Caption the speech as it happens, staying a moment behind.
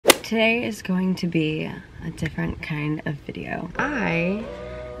Today is going to be a different kind of video. I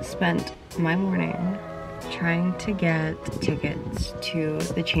spent my morning trying to get tickets to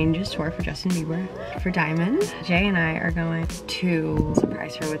the Changes tour for Justin Bieber for Diamond. Jay and I are going to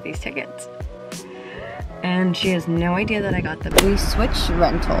surprise her with these tickets. And she has no idea that I got them. We switched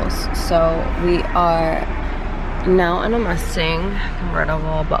rentals, so we are now in a Mustang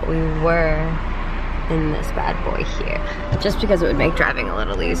convertible, but we were in this bad boy here. Just because it would make driving a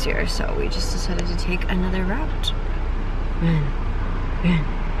little easier, so we just decided to take another route. Man.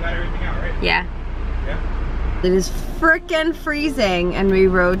 Got everything out, right? Yeah. Yeah. It is freaking freezing and we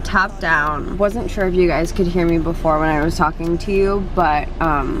rode top down. Wasn't sure if you guys could hear me before when I was talking to you, but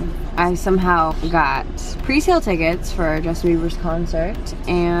I somehow got pre-sale tickets for Justin Bieber's concert,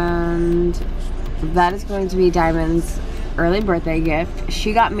 and that is going to be Diamond's early birthday gift.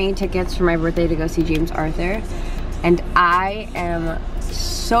 She got me tickets for my birthday to go see James Arthur, and I am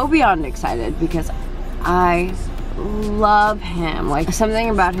so beyond excited because I love him. Like, something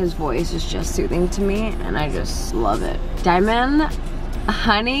about his voice is just soothing to me and I just love it. Diamond,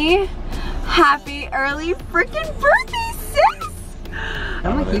 honey, happy early freaking birthday, sis!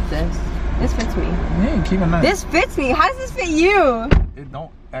 I'm gonna keep this. This fits me. Yeah, keep it nice. This fits me. How does this fit you? It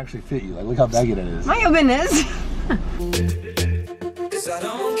don't actually fit you. Like, look how baggy that is. My goodness.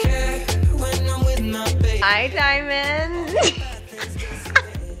 Hi, Diamond. I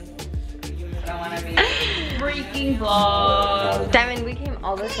don't want to be freaking vlog. Diamond, we came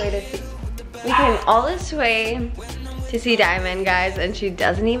all this way to see Diamond, guys, and she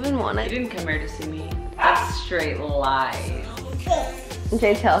doesn't even want You it. didn't come here to see me. That's straight lies.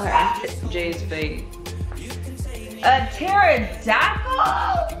 Jay, tell her. Jay's fake. A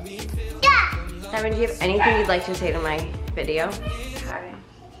pterodactyl? Yeah. Diamond, do you have anything you'd like to say to my video? Hi.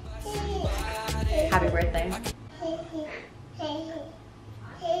 Happy birthday.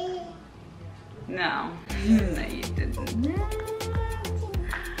 No. No, you didn't.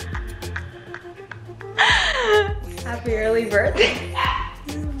 Happy early birthday.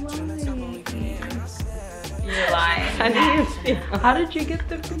 You're lying. How do you feel? How did you get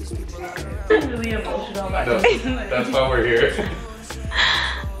the I'm really emotional about this. That's why we're here.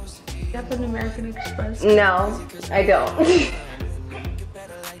 You have an American Express? No, I don't.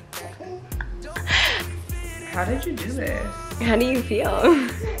 How did you do this? How do you feel?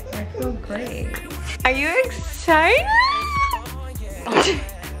 I feel great. Are you excited?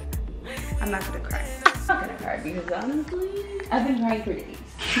 I'm not gonna cry. I'm not gonna cry because honestly, I've been crying for days.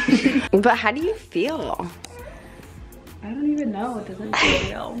 But how do you feel? I don't even know. It doesn't feel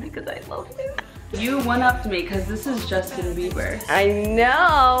real because I love you. You one-upped me because this is Justin Bieber. I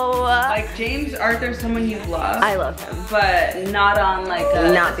know. Like, James Arthur's someone you love. I love him. But not on like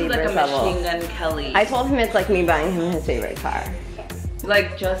a, Not this is like Bieber's a level. Machine Gun Kelly. I told him it's like me buying him his favorite car.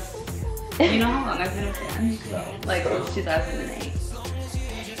 Like, just, you know how long I've been a fan? Like, since 2008.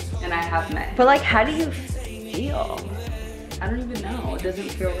 And I have met. But like, how do you feel? I don't even know. It doesn't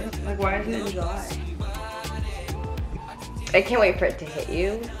feel real. Like, why is it in July? I can't wait for it to hit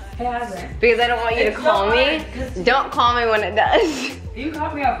you. It hasn't. Because I don't want you to It's call so me. hard, 'cause- Don't call me when it does. You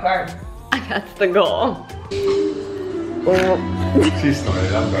caught me off guard. That's the goal. She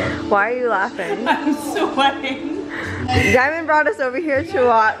started, I'm done. Why are you laughing? I'm sweating. Diamond brought us over here to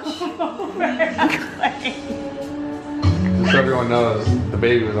watch. Just so everyone knows, the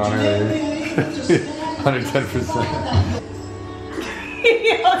baby was on earlier. 110%.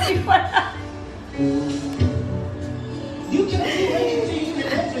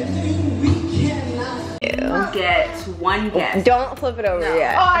 Get one guess. Don't flip it over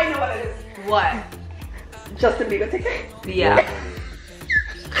yet. Oh, I know what it is. What? Justin Bieber ticket. Yeah.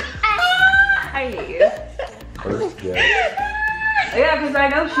 I hate you. First guess. Yeah, because I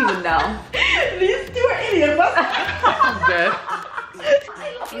know she would know. These two are idiots. Dead.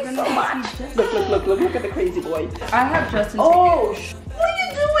 Even so much. Look at the crazy boy. I have Justin Oh, tickets. what are you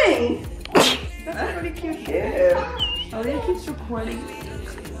doing? That's a pretty cute gift. Oh, they keeps recording me.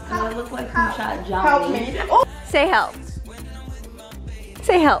 And I look like some shot Johnny. Help me. Oh. Say help.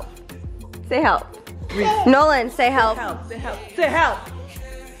 Say help. Say help. Nolan, say help. Say help. Say help.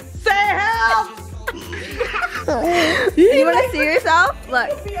 Say help. You want to see yourself? Look.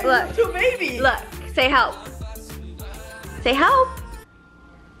 Baby. Look. Say help. Say help.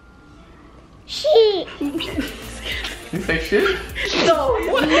 She. You say shit? No.